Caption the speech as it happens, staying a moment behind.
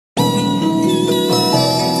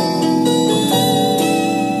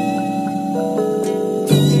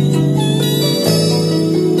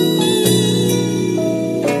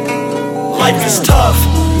is tough,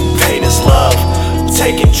 pain is love.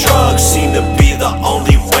 Taking drugs seem to be the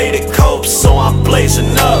only way to cope, so I'm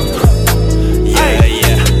blazing up. Yeah,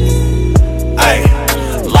 yeah. Ay,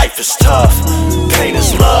 life is tough, pain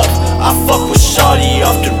is love. I fuck with shawty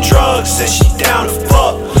off them drugs and she down to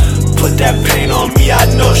fuck. Put that pain on me, I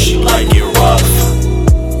know she like it rough.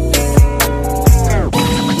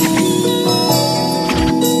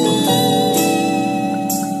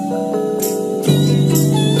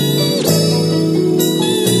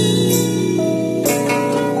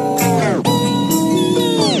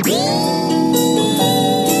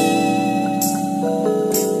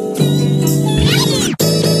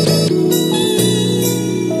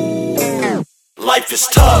 Life is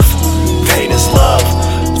tough, pain is love.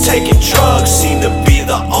 Taking drugs seem to be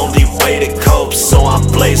the only way to cope, so I'm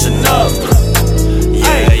blazing up.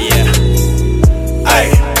 Yeah, yeah.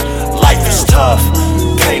 Ay, life is tough,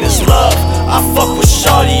 pain is love. I fuck with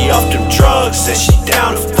shawty off them drugs and she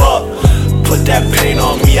down to fuck. Put that pain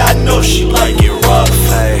on me, I know she like it rough.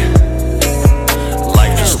 Ay,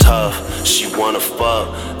 life is tough, she wanna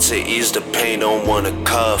fuck. To ease the pain, don't wanna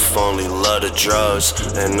cuff. Only love the drugs,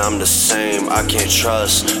 and I'm the same, I can't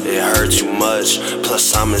trust. It hurt too much,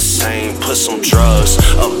 plus I'm insane. Put some drugs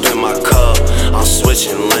up in my cup. I'm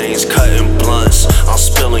switching lanes, cutting blunts. I'm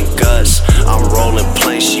spilling guts, I'm rolling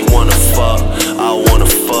planes. She wanna fuck, I wanna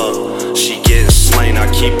fuck. She getting slain,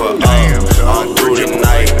 I keep her up all through the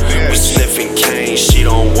night. We sniffing cane, she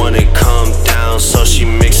don't wanna come down, so she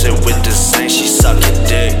mix it with the Zane. She sucking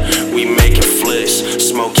dick, we making flicks,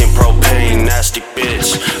 smoking propane, nasty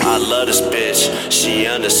bitch. I love this bitch, she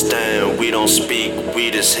understand. We don't speak,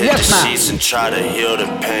 we just hit the sheets and try to heal the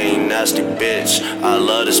pain. Nasty bitch, I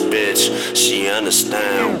love this bitch, she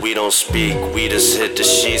understand. We don't speak, we just hit the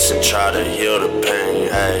sheets and try to heal the pain.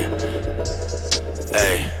 Hey,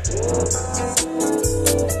 hey.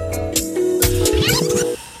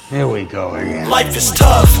 Here we go again. Life is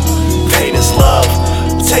tough, pain is love.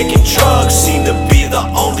 Taking drugs seem to be the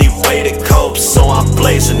only way to cope, so I'm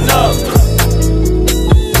blazing up.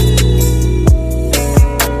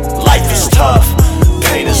 Life is tough,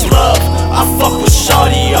 pain is love. I fuck with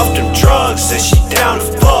shawty off them drugs and she down to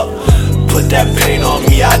fuck. Put that pain on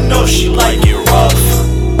me, I know she like it rough.